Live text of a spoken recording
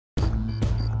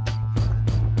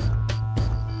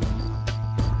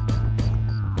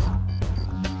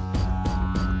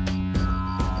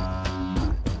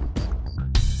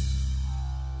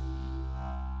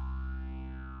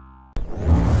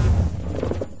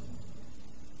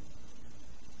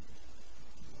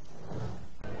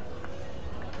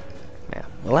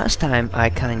The last time I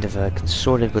kind of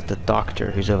consorted with the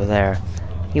doctor who's over there.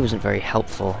 He wasn't very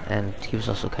helpful, and he was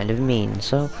also kind of mean,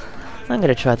 so I'm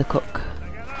gonna try the cook.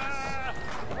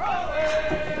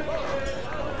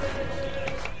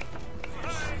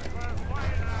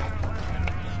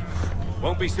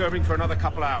 Won't be serving for another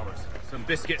couple hours. Some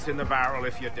biscuits in the barrel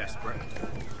if you're desperate.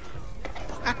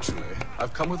 Actually,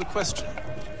 I've come with a question.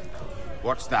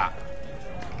 What's that?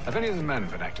 Have any of the men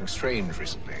been acting strange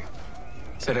recently?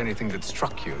 Said anything that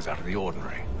struck you as out of the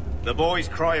ordinary? The boys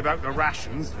cry about the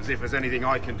rations, as if there's anything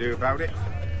I can do about it.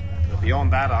 But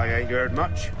beyond that, I ain't heard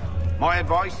much. My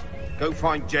advice? Go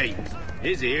find James.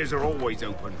 His ears are always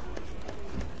open.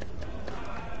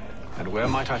 And where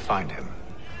might I find him?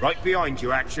 Right behind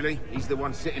you, actually. He's the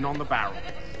one sitting on the barrel.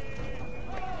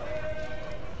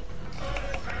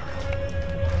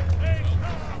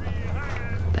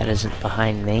 That isn't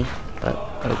behind me, but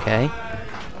okay.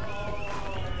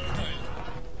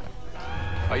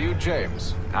 Are you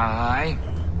James? Aye.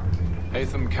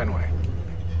 Hatham Kenway.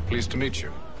 Pleased to meet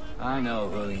you. I know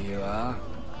who you are.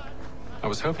 I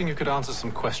was hoping you could answer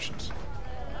some questions.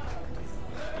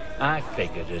 I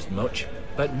figured as much,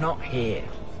 but not here.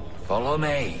 Follow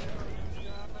me.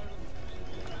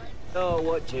 So,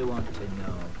 what do you want to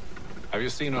know? Have you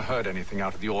seen or heard anything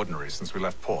out of the ordinary since we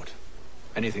left port?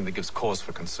 Anything that gives cause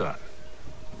for concern?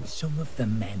 Some of the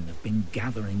men have been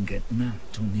gathering at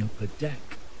night on the upper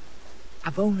deck.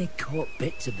 I've only caught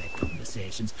bits of their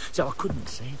conversations, so I couldn't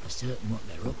say for certain what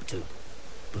they're up to.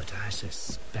 But I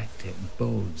suspect it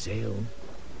bodes ill.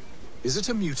 Is it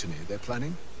a mutiny they're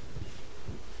planning?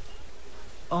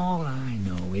 All I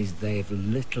know is they've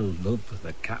little love for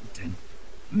the captain.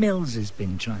 Mills has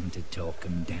been trying to talk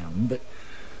him down, but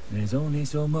there's only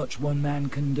so much one man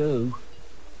can do.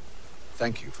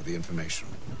 Thank you for the information.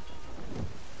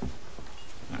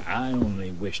 I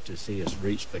only wish to see us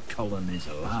reach the colonies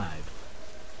alive.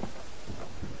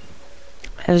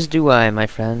 As do I, my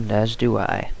friend, as do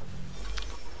I.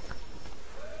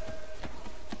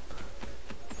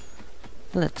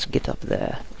 Let's get up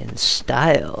there in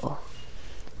style.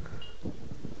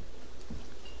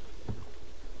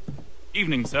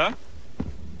 Evening, sir.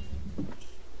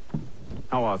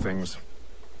 How are things?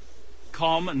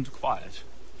 Calm and quiet.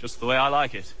 Just the way I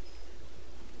like it.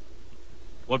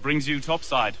 What brings you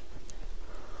topside?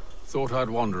 Thought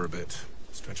I'd wander a bit.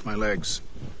 Stretch my legs.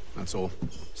 That's all.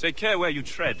 Take care where you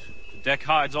tread. The deck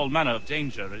hides all manner of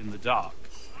danger in the dark.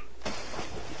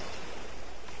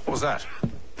 What was that?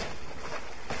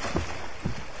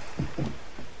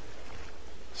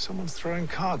 Someone's throwing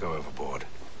cargo overboard.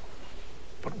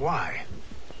 But why?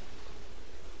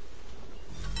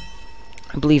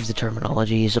 I believe the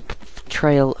terminology is a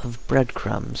trail of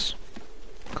breadcrumbs.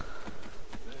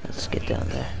 Let's get down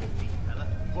there.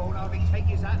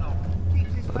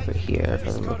 Over here,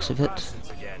 by the looks of it.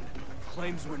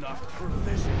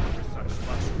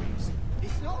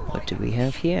 What do we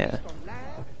have here?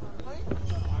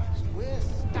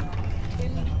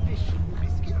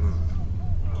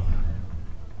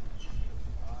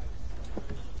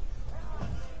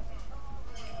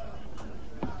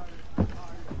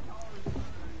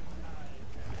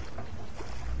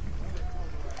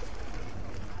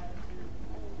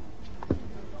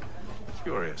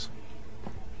 Curious.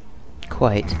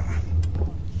 Quite.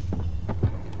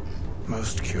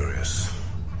 Most curious.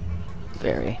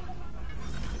 Very.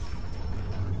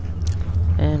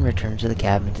 And return to the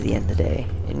cabin to the end of the day.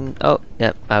 And, oh,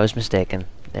 yep, I was mistaken.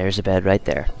 There's a bed right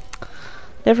there.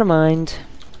 Never mind.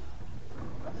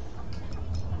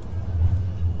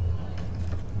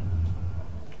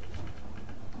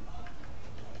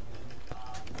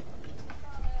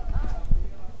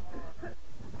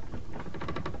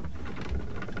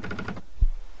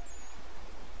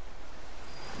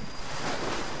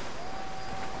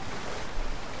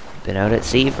 Been out at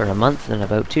sea for a month and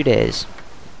about 2 days.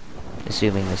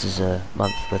 Assuming this is a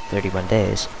month with 31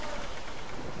 days.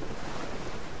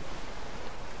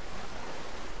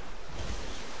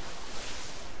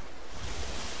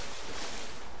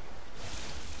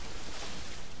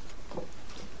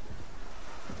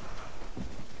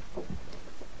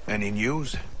 Any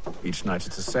news? Each night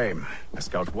it's the same. I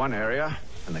scout one area,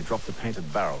 and they drop the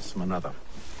painted barrels from another.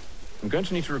 I'm going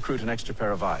to need to recruit an extra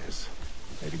pair of eyes.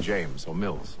 Maybe James or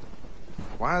Mills.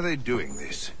 Why are they doing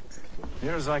this?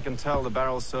 Near as I can tell, the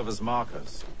barrels serve as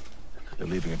markers. They're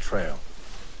leaving a trail.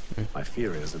 My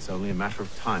fear is it's only a matter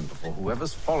of time before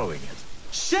whoever's following it.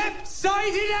 Ship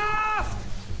sighted aft!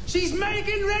 She's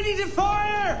making ready to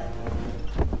fire!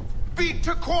 Beat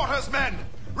to quarters, men!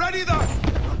 Ready the...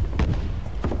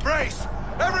 Brace!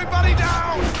 Everybody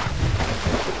down!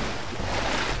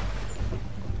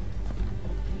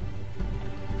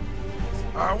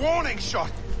 warning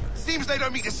shot! Seems they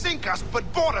don't mean to sink us,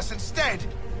 but board us instead!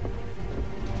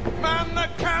 Man the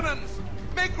cannons!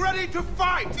 Make ready to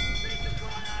fight!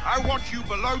 I want you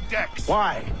below decks.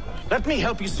 Why? Let me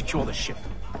help you secure the ship.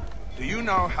 Do you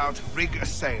know how to rig a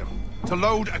sail? To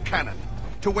load a cannon?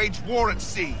 To wage war at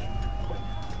sea?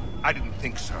 I didn't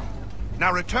think so.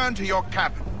 Now return to your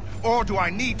cabin, or do I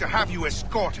need to have you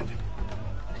escorted?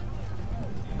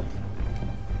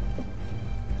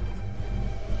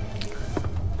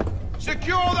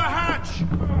 Secure the hatch!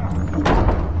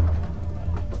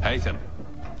 Haytham.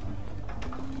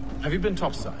 Have you been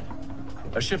topside?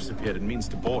 A ship's appeared and means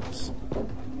to board us.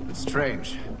 It's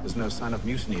strange. There's no sign of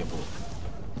mutiny aboard.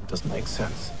 Doesn't make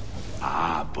sense.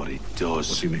 Ah, but it does.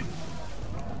 What do you mean?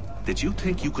 Did you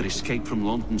think you could escape from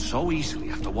London so easily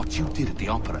after what you did at the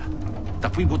opera?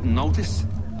 That we wouldn't notice?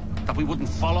 That we wouldn't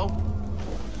follow?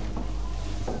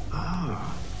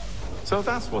 Ah. So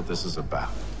that's what this is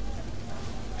about.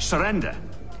 Surrender,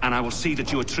 and I will see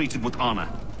that you are treated with honor.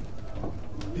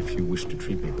 If you wish to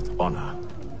treat me with honor,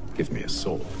 give me a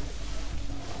sword.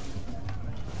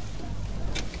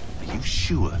 Are you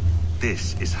sure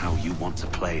this is how you want to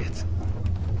play it?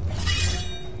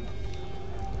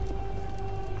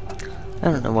 I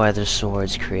don't know why their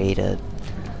swords create a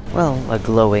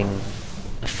glowing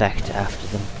effect after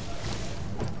them.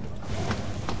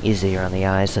 Easier on the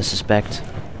eyes, I suspect.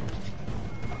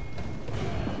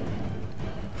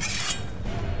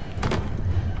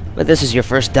 But this is your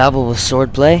first dabble with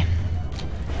swordplay.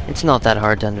 It's not that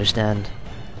hard to understand.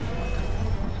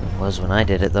 It was when I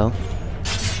did it, though.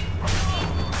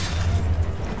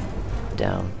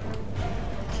 Down.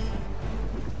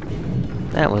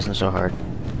 That wasn't so hard.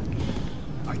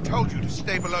 I told you to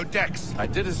stay below decks. I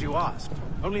did as you asked.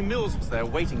 Only Mills was there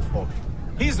waiting for me.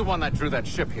 He's the one that drew that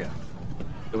ship here.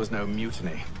 There was no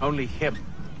mutiny, only him.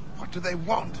 What do they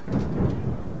want?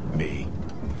 Me.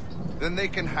 Then they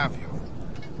can have you.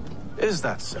 Is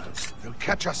that so? They'll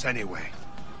catch us anyway.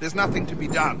 There's nothing to be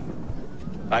done.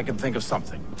 I can think of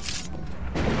something.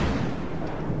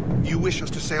 You wish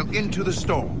us to sail into the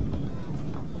storm?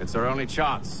 It's our only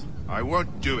chance. I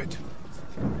won't do it.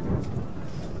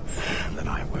 Then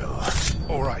I will.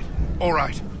 All right, all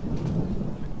right.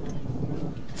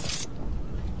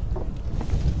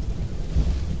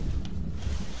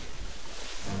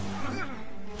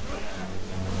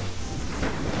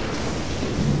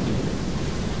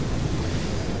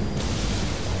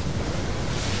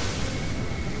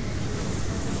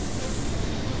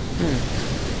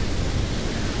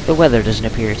 The weather doesn't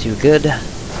appear too good.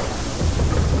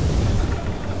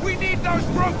 We need those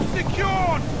ropes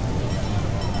secured!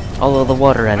 Although the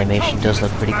water animation does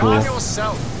look pretty cool.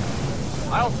 Yourself.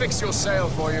 I'll fix your sail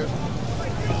for you.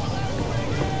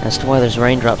 As to why there's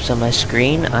raindrops on my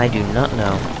screen, I do not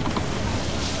know.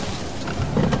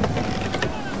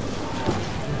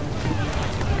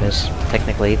 Because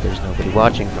technically there's nobody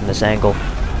watching from this angle.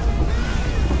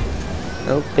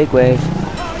 Oh, big wave.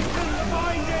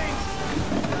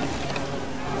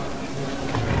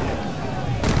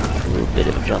 A little bit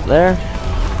of a jump there.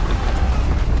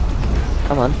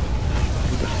 Come on. A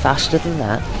bit faster than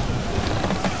that.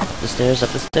 Up the stairs, up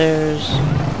the stairs.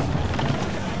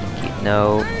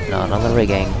 No, not on the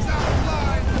rigging.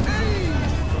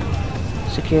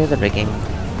 Secure the rigging.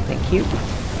 Thank you.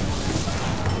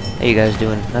 How you guys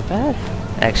doing? Not bad?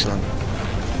 Excellent.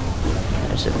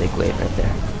 There's a big wave right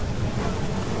there.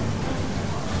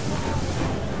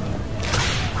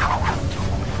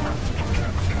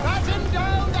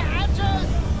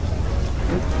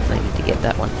 I need to get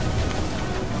that one.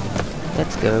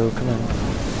 Let's go, come on.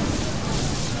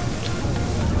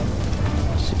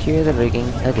 Secure the rigging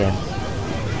again.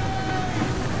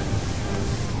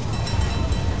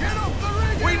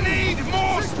 We need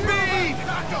more speed!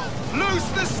 Loose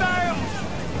the sails!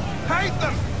 Hate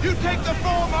them! You take the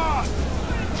foremast!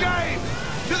 James!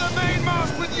 To the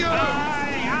mainmast with you!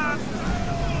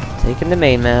 Taking the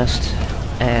mainmast,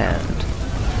 and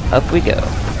up we go.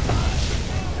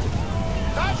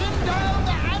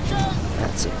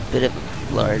 That's a bit of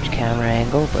a large camera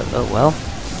angle, but oh well.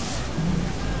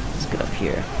 Let's get up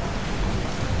here.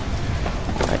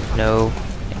 Alright, no.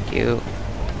 Thank you.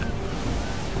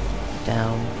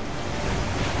 Down.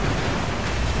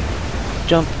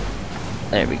 Jump.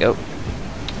 There we go.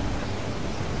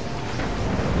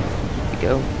 Here we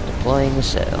go. Deploying the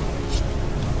sail.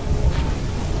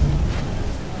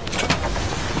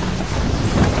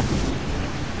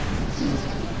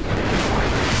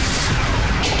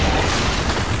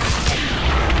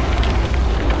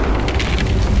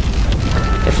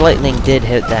 If lightning did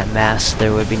hit that mast,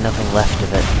 there would be nothing left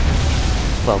of it.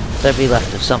 Well, there'd be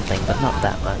left of something, but not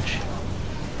that much.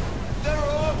 The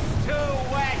rope's too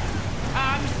wet.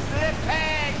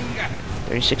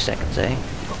 36 seconds, eh?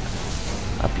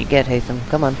 Up you get, Hatham.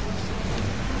 Come on.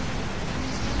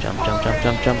 Jump, jump, jump,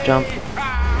 jump, jump, jump.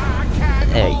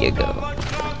 There you go.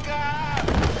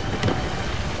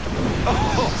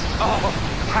 Oh,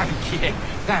 thank you,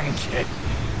 thank you.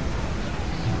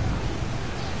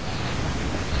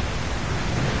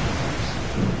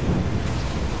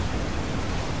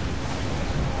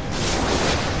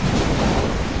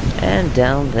 And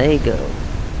down they go.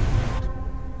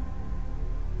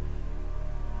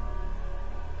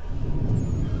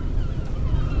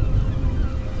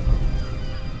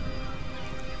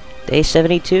 Day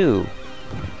 72.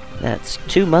 That's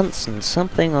 2 months and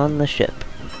something on the ship.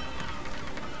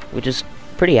 Which is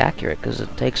pretty accurate, because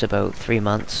it takes about 3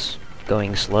 months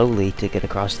going slowly to get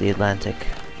across the Atlantic.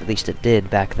 At least it did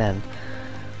back then.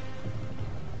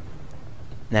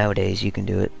 Nowadays you can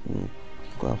do it,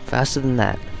 well, faster than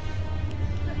that.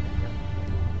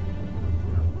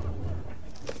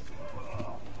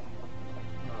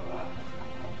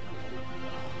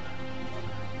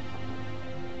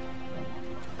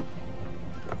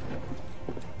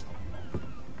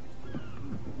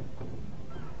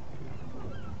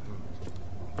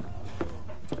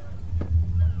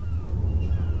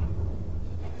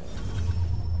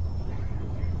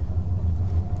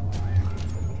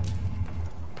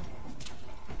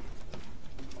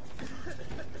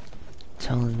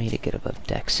 Telling me to get above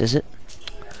decks, is it?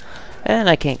 And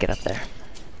I can't get up there.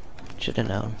 Should have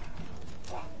known.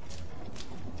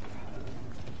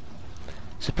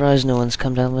 Surprised no one's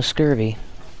come down with scurvy.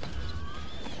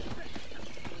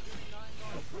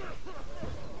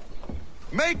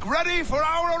 Make ready for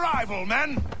our arrival,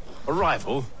 men!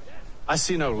 Arrival? I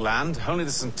see no land, only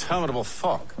this interminable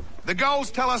fog. The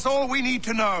gulls tell us all we need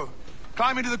to know.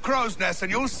 Climb into the crow's nest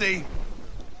and you'll see.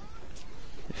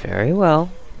 Very well.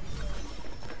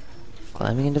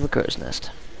 Climbing into the crow's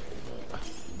nest.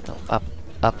 Oh, up,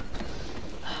 up.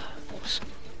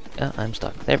 Oh, I'm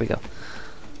stuck. There we go.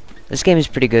 This game is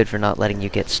pretty good for not letting you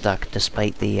get stuck,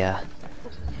 despite the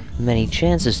many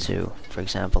chances to, for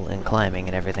example, in climbing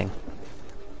and everything.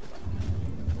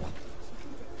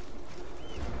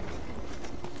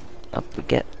 Up we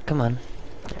get. Come on.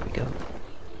 There we go.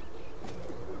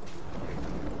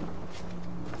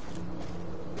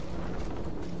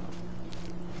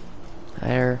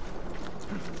 Higher.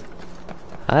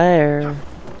 Higher.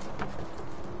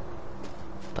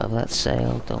 Above that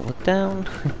sail. Don't look down.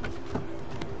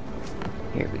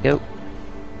 Here we go.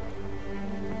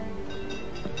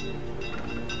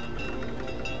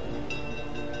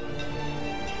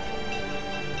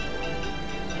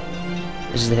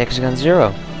 This is the Hexagon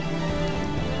Zero.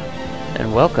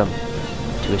 And welcome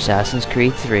to Assassin's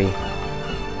Creed 3.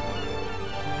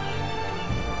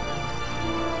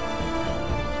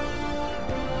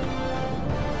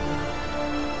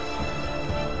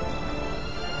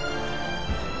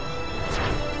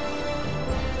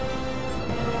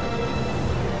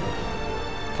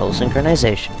 Full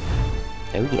synchronization.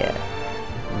 Oh yeah.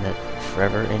 In the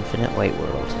forever infinite white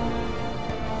world.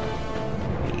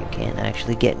 Where you can't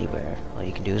actually get anywhere. All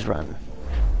you can do is run.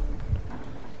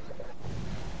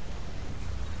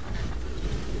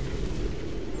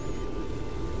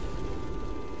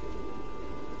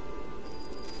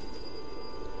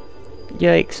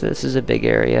 Yikes, this is a big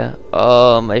area.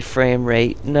 Oh, my frame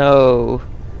rate. No.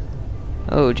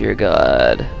 Oh dear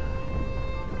God.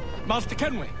 Master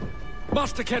Kenway!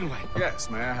 Master Kenway! Yes,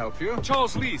 may I help you?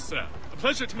 Charles Lee, sir. A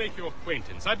pleasure to make your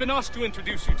acquaintance. I've been asked to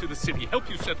introduce you to the city, help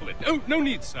you settle it. Oh, no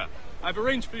need, sir. I've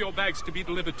arranged for your bags to be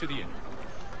delivered to the inn.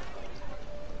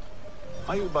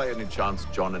 Are you by any chance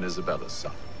John and Isabella's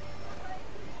son?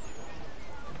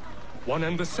 One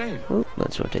and the same. Ooh,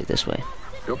 let's rotate this way.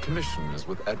 Your commission is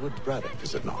with Edward Braddock,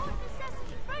 is it not?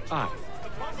 Aye.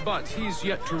 But he's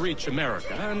yet to reach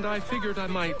America, and I figured I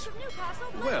might...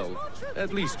 Well,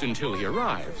 at least until he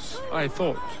arrives. I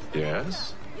thought...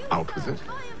 Yes? Out with it.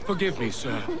 Forgive me,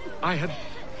 sir. I had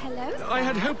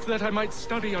hoped that I might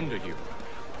study under you.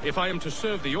 If I am to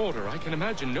serve the Order, I can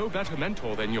imagine no better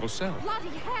mentor than yourself. Bloody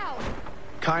hell!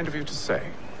 Kind of you to say,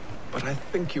 but I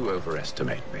think you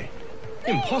overestimate me.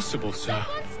 Impossible, sir.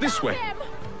 This way.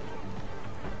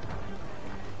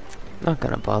 Not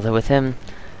gonna bother with him.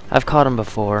 I've caught him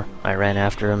before. I ran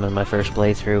after him in my first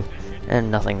playthrough, and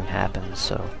nothing happened,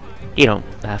 so you don't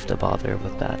have to bother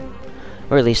with that.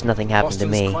 Or at least nothing happened to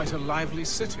me. Boston's quite a lively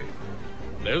city.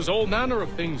 There's all manner of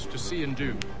things to see and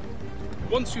do.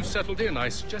 Once you've settled in, I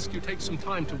suggest you take some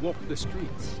time to walk the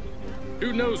streets.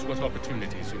 Who knows what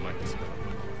opportunities you might discover.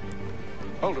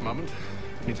 Hold a moment.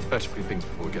 I need to fetch a few things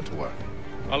before we get to work.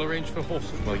 I'll arrange for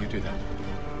horses while you do that.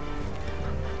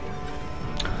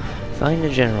 Find a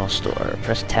general store.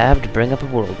 Press tab to bring up a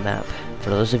world map. For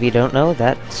those of you who don't know,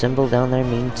 that symbol down there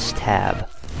means tab.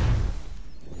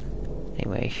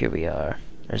 Anyway, here we are.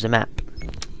 There's a map.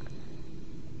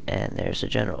 And there's a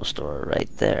general store right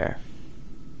there.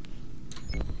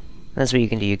 That's what you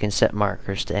can do. You can set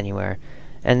markers to anywhere.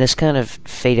 And this kind of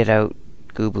faded out,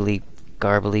 goobly,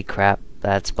 garbly crap,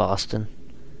 that's Boston.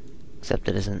 Except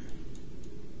it isn't.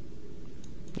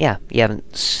 Yeah, you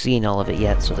haven't seen all of it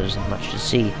yet, so there isn't much to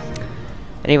see.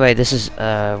 Anyway, this is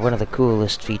one of the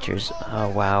coolest features. Oh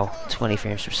wow, 20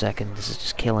 frames per second. This is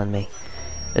just killing me.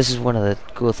 This is one of the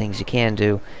cool things you can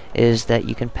do, is that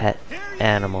you can pet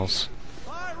animals.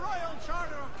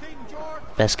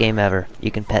 Best game ever.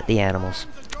 You can pet the animals.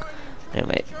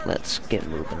 Anyway, let's get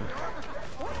moving.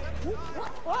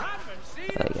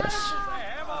 Yes.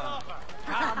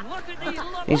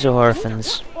 These are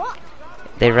orphans.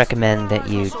 They recommend that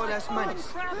you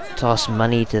toss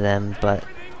money to them, but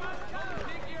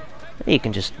you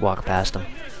can just walk past them.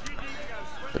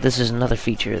 But this is another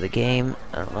feature of the game.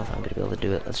 I don't know if I'm going to be able to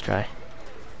do it. Let's try.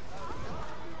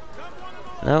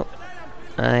 Nope.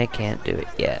 I can't do it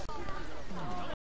yet.